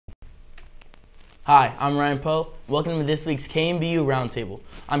Hi, I'm Ryan Powe. Welcome to this week's KMBU Roundtable.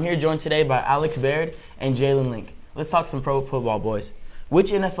 I'm here joined today by Alex Baird and Jalen Link. Let's talk some pro football, boys.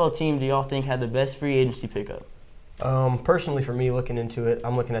 Which NFL team do y'all think had the best free agency pickup? Personally, for me, looking into it,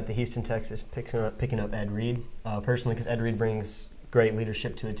 I'm looking at the Houston Texans picking up Ed Reed. Personally, because Ed Reed brings great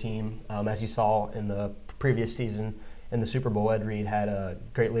leadership to a team. As you saw in the previous season in the Super Bowl, Ed Reed had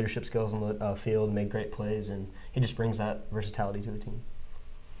great leadership skills on the field, made great plays, and he just brings that versatility to the team.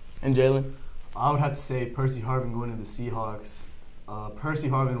 And Jalen? I would have to say Percy Harvin going to the Seahawks. Percy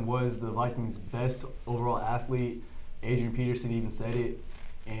Harvin was the Vikings' best overall athlete. Adrian Peterson even said it.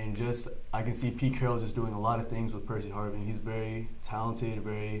 And just I can see Pete Carroll just doing a lot of things with Percy Harvin. He's very talented,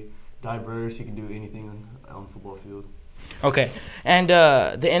 very diverse. He can do anything on the football field. Okay. And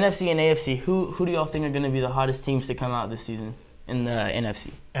the NFC and AFC, who do y'all think are going to be the hottest teams to come out this season in the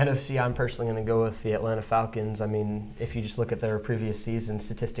NFC? NFC, I'm personally going to go with the Atlanta Falcons. I mean, if you just look at their previous season,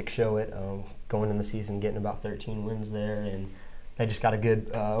 statistics show it. Going in the season, getting about 13 wins there, and they just got a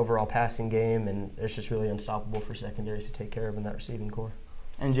good overall passing game, and it's just really unstoppable for secondaries to take care of in that receiving core.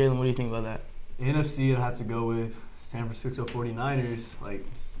 And Jalen, what do you think about that? NFC, I'd have to go with San Francisco 49ers. Like,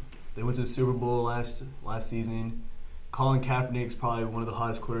 they went to the Super Bowl last season. Colin Kaepernick's probably one of the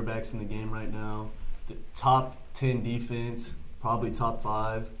hottest quarterbacks in the game right now. The top 10 defense, probably top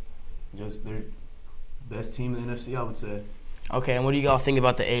 5. Just their best team in the NFC, I would say. Okay, and what do you all think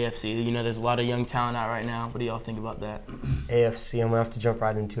about the AFC? You know, there's a lot of young talent out right now. What do y'all think about that? AFC, I'm going to have to jump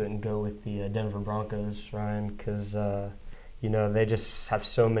right into it and go with the Denver Broncos, Ryan, because you know, they just have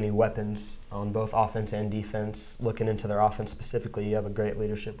so many weapons on both offense and defense. Looking into their offense specifically, you have a great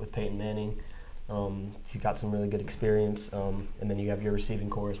leadership with Peyton Manning. You've got some really good experience. And then you have your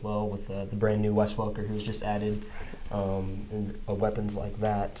receiving core as well with the brand new Wes Welker, who's just added weapons like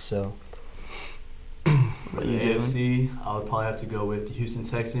that. So, for the AFC, I would probably have to go with the Houston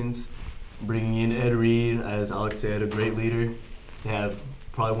Texans, bringing in Ed Reed, as Alex said, a great leader. They have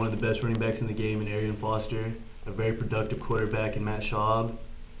probably one of the best running backs in the game in Arian Foster, a very productive quarterback in Matt Schaub,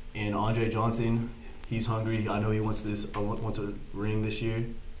 and Andre Johnson. He's hungry. I know he wants a ring this year.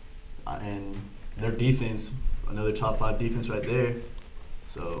 And their defense, another top 5 defense right there.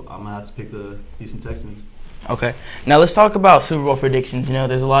 So I'm gonna have to pick the Houston Texans. Okay. Now let's talk about Super Bowl predictions. You know,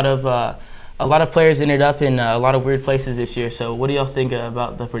 there's a lot of players ended up in a lot of weird places this year. So what do y'all think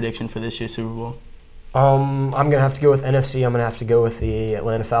about the prediction for this year's Super Bowl? I'm going to have to go with NFC. I'm going to have to go with the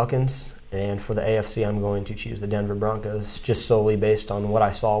Atlanta Falcons. And for the AFC, I'm going to choose the Denver Broncos, just solely based on what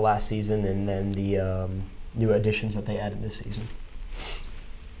I saw last season and then the new additions that they added this season.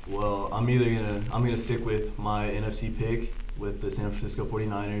 Well, I'm gonna stick with my NFC pick with the San Francisco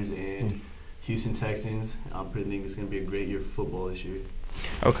 49ers and Houston Texans. I'm predicting it's going to be a great year for football this year.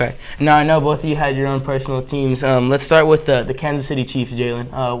 Okay. Now, I know both of you had your own personal teams. Let's start with the Kansas City Chiefs,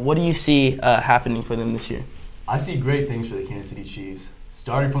 Jalen. What do you see happening for them this year? I see great things for the Kansas City Chiefs.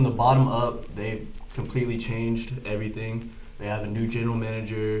 Starting from the bottom up, they've completely changed everything. They have a new general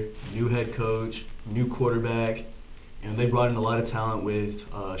manager, new head coach, new quarterback, and they brought in a lot of talent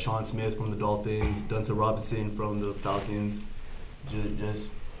with Sean Smith from the Dolphins, Dunta Robinson from the Falcons.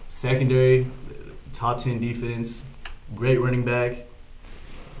 Just secondary, top 10 defense, great running back.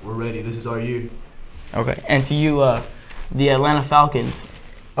 We're ready. This is our year. Okay. And to you, the Atlanta Falcons.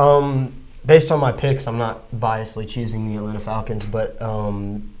 Based on my picks, I'm not biasly choosing the Atlanta Falcons, but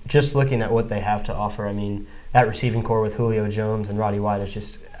just looking at what they have to offer, I mean, that receiving core with Julio Jones and Roddy White is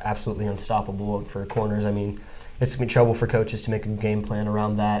just absolutely unstoppable for corners. I mean, it's going to be trouble for coaches to make a game plan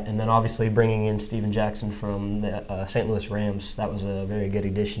around that. And then obviously bringing in Steven Jackson from the St. Louis Rams, that was a very good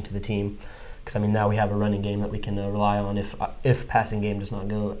addition to the team. Because, I mean, now we have a running game that we can rely on if passing game does not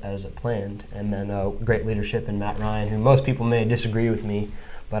go as planned. And then great leadership in Matt Ryan, who most people may disagree with me,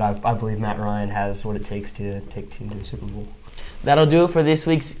 but I believe Matt Ryan has what it takes to take the team to the Super Bowl. That'll do it for this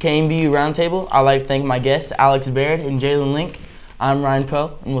week's KMBU Roundtable. I'd like to thank my guests, Alex Baird and Jalen Link. I'm Ryan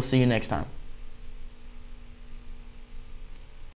Powe, and we'll see you next time.